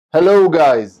Hello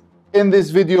guys, in this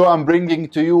video I'm bringing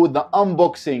to you the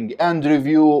unboxing and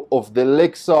review of the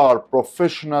Lexar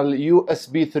Professional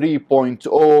USB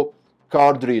 3.0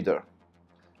 card reader.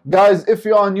 Guys, if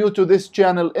you are new to this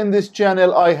channel, in this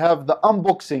channel I have the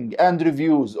unboxing and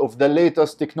reviews of the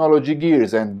latest technology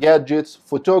gears and gadgets,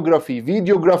 photography,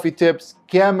 videography tips,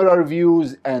 camera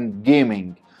reviews and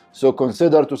gaming, so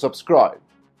consider to subscribe.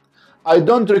 I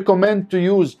don't recommend to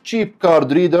use cheap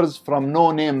card readers from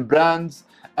no-name brands,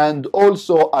 and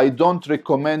also I don't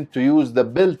recommend to use the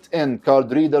built-in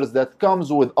card readers that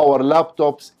comes with our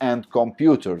laptops and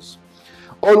computers.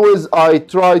 Always I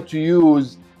try to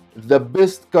use the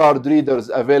best card readers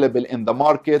available in the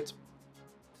market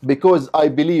because I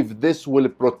believe this will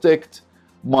protect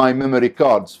my memory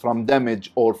cards from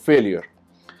damage or failure.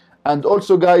 And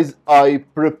also guys, I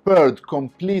prepared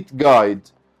complete guide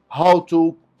how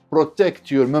to protect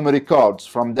your memory cards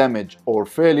from damage or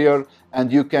failure,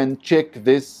 and you can check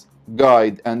this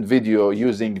guide and video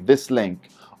using this link.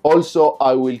 Also,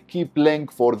 I will keep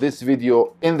link for this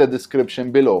video in the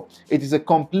description below. It is a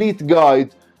complete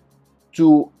guide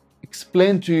to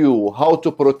explain to you how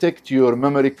to protect your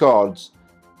memory cards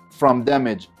from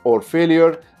damage or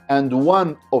failure, and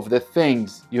one of the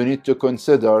things you need to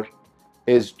consider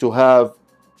is to have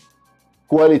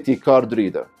quality card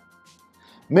reader.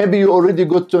 Maybe you already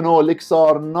got to know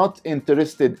Lexar are not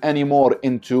interested anymore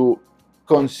into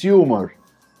consumer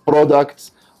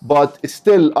products, but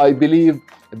still I believe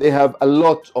they have a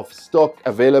lot of stock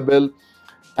available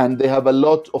and they have a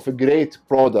lot of great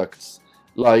products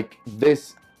like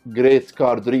this great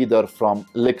card reader from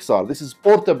Lexar. This is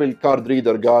portable card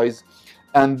reader guys,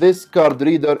 and this card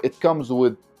reader, it comes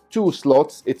with two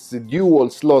slots. It's a dual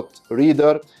slot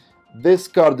reader. This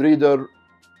card reader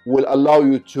will allow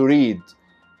you to read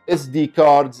SD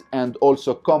cards and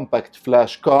also compact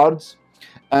flash cards,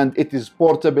 and it is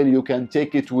portable. You can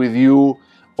take it with you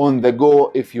on the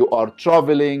go if you are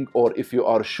traveling or if you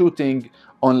are shooting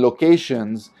on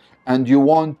locations and you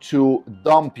want to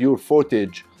dump your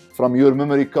footage from your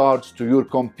memory cards to your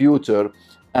computer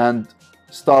and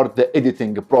start the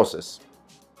editing process.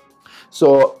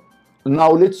 So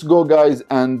now let's go guys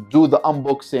and do the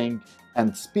unboxing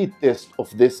and speed test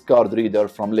of this card reader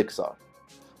from Lexar.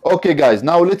 Okay guys,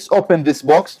 now let's open this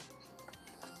box.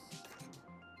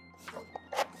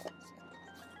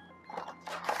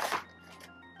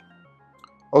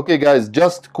 Okay guys,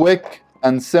 just quick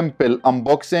and simple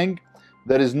unboxing.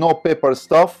 There is no paper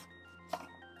stuff.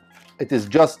 It is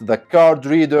just the card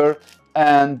reader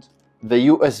and the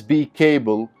USB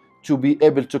cable to be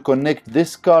able to connect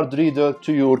this card reader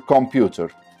to your computer.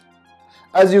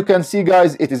 As you can see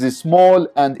guys, it is small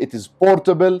and it is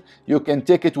portable. You can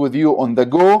take it with you on the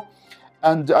go,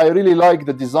 and I really like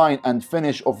the design and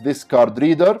finish of this card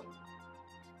reader.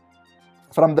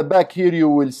 From the back here you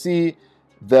will see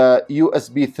the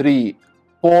USB 3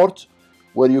 port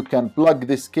where you can plug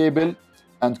this cable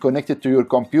and connect it to your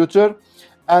computer.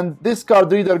 And this card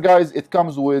reader guys, it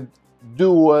comes with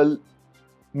dual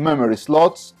memory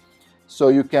slots, so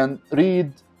you can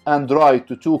read and write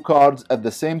to two cards at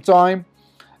the same time.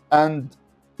 And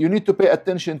you need to pay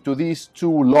attention to these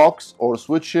two locks or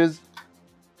switches.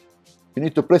 You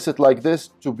need to press it like this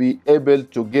to be able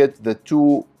to get the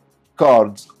two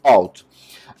cards out.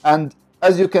 And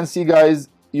as you can see guys,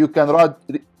 you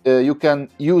can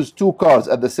use two cards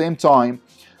at the same time.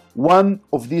 One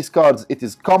of these cards, it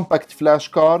is compact flash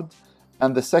card,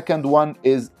 and the second one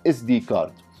is SD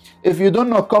card. If you don't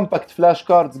know compact flash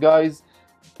cards guys,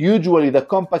 usually the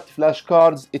compact flash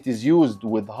cards, it is used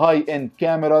with high-end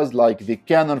cameras like the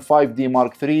Canon 5D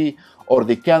Mark III or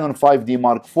the Canon 5D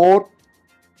Mark IV.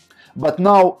 But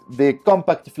now the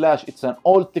compact flash, it's an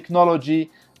old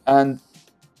technology, and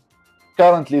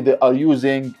currently they are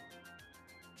using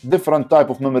different type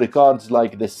of memory cards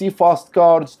like the CFast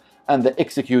cards and the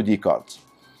XQD cards.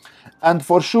 And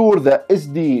for sure the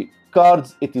SD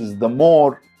cards, it is the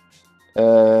more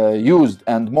used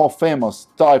and more famous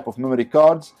type of memory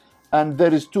cards, and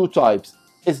there is two types,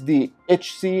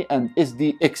 SDHC and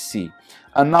SDXC,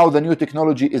 and now the new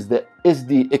technology is the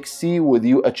SDXC with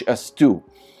UHS-II.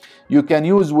 You can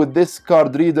use with this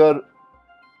card reader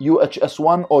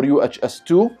UHS-I or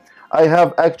UHS-II. I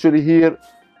have actually here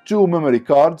two memory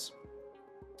cards.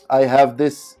 I have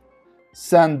this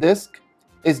SanDisk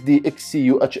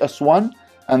SDXC UHS-I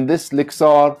and this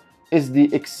Lexar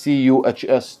SDXC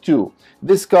UHS-II.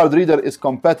 This card reader is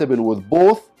compatible with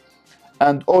both,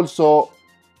 and also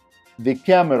the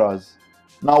cameras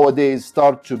nowadays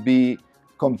start to be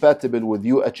compatible with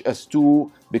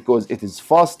UHS-II because it is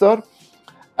faster.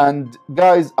 And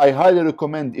guys, I highly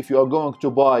recommend, if you are going to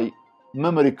buy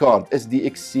memory card,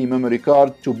 SDXC memory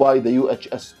card, to buy the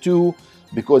UHS-II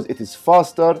because it is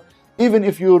faster. Even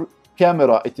if your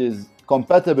camera it is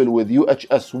compatible with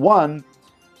UHS-I,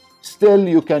 still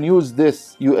you can use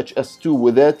this UHS-II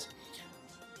with it,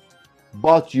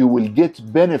 but you will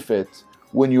get benefit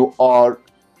when you are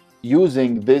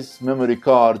using this memory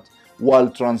card while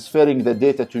transferring the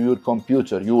data to your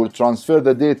computer. You will transfer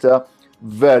the data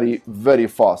very, very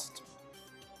fast.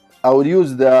 I will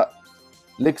use the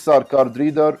Lexar card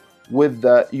reader with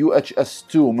the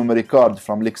UHS-II memory card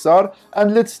from Lexar,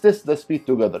 and let's test the speed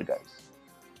together, guys.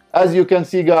 As you can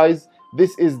see, guys,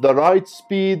 this is the write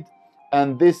speed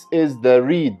and this is the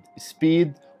read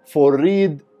speed. For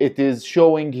read, it is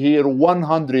showing here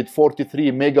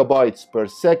 143 megabytes per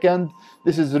second.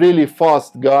 This is really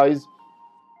fast, guys.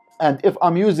 And if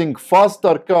I'm using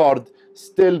faster card,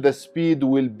 still the speed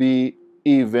will be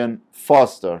even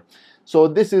faster. So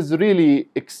this is really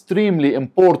extremely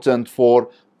important for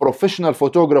professional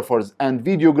photographers and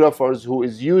videographers who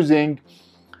is using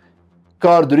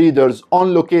card readers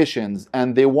on locations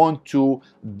and they want to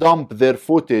dump their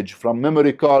footage from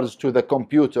memory cards to the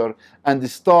computer and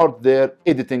start their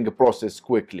editing process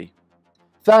quickly.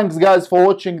 Thanks guys for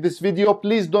watching this video.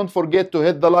 Please don't forget to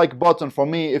hit the like button for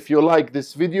me if you like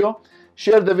this video.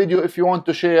 Share the video if you want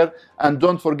to share, and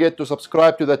don't forget to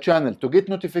subscribe to the channel to get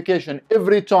notification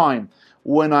every time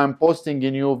when I'm posting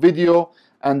a new video,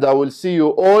 and I will see you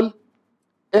all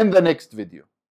in the next video.